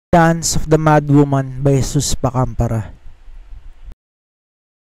Dance of the Madwoman by Jesus Pacampara.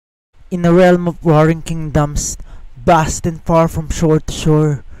 In a realm of warring kingdoms, vast and far from shore to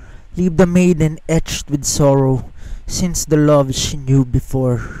shore, lived a maiden etched with sorrow, since the love she knew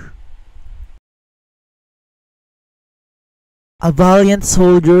before. A valiant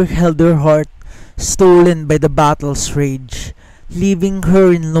soldier held her heart, stolen by the battle's rage, leaving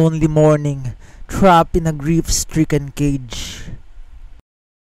her in lonely mourning, trapped in a grief-stricken cage.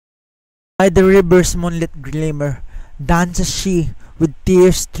 By the river's moonlit glimmer, dances she with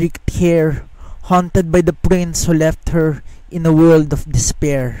tear-streaked hair, haunted by the prince who left her in a world of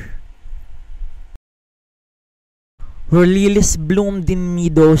despair. Where lilies bloomed in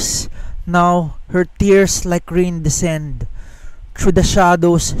meadows, now her tears like rain descend. Through the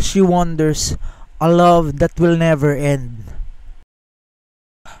shadows she wanders, a love that will never end.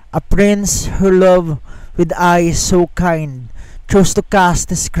 A prince her love, with eyes so kind, chose to cast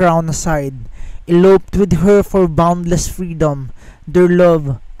his crown aside, eloped with her for boundless freedom, their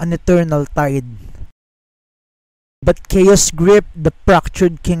love an eternal tide. But chaos gripped the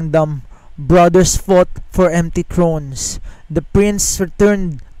fractured kingdom, brothers fought for empty thrones, the prince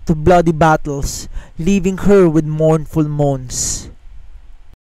returned to bloody battles, leaving her with mournful moans.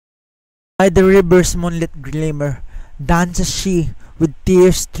 By the river's moonlit glimmer, dances she with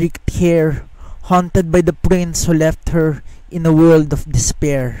tear-streaked hair, haunted by the prince who left her in a world of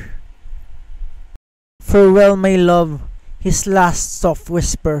despair. Farewell, my love, his last soft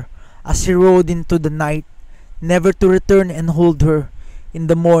whisper, as he rode into the night, never to return and hold her in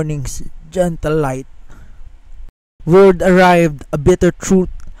the morning's gentle light. Word arrived, a bitter truth,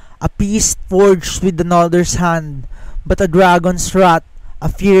 a peace forged with another's hand, but a dragon's wrath, a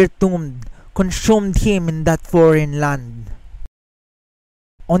fear tombed, consumed him in that foreign land.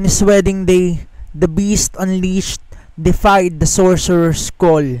 On his wedding day, the beast unleashed defied the sorcerer's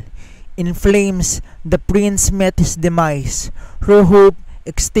call. In flames, the prince met his demise, her hope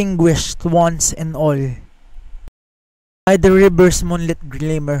extinguished once and all. By the river's moonlit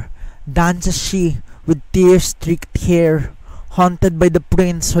glimmer, dances she with tear-streaked hair, haunted by the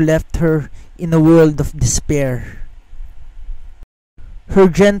prince who left her in a world of despair. Her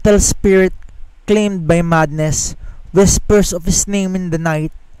gentle spirit, claimed by madness, whispers of his name in the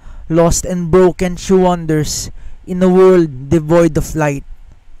night. Lost and broken she wanders in a world devoid of light.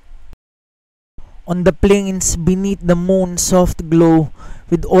 On the plains beneath the moon's soft glow,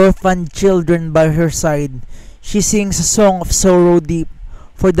 with orphaned children by her side, she sings a song of sorrow deep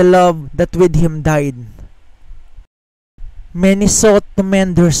for the love that with him died. Many sought to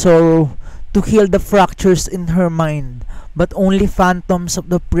mend her sorrow, to heal the fractures in her mind, but only phantoms of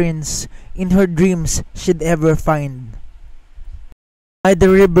the prince in her dreams she'd ever find. By the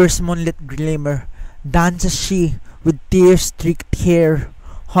river's moonlit glimmer, dances she with tear-streaked hair,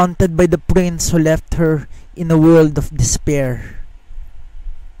 haunted by the prince who left her in a world of despair.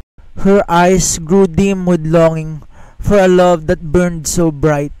 Her eyes grew dim with longing for a love that burned so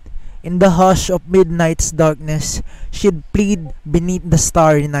bright. In the hush of midnight's darkness, she'd plead beneath the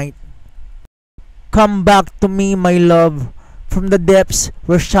starry night. Come back to me, my love, from the depths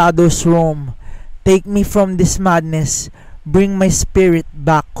where shadows roam. Take me from this madness, bring my spirit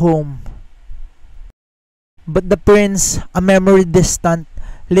back home. But the prince, a memory distant,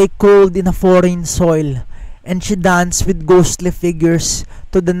 lay cold in a foreign soil, and she danced with ghostly figures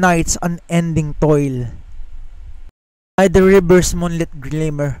to the night's unending toil. By the river's moonlit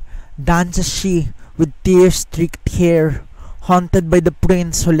glimmer, dances she with tear-streaked hair, haunted by the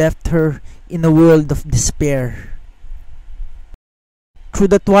prince who left her in a world of despair. Through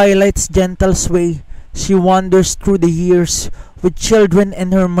the twilight's gentle sway, she wanders through the years, with children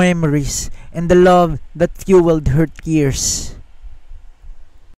and her memories, and the love that fueled her tears.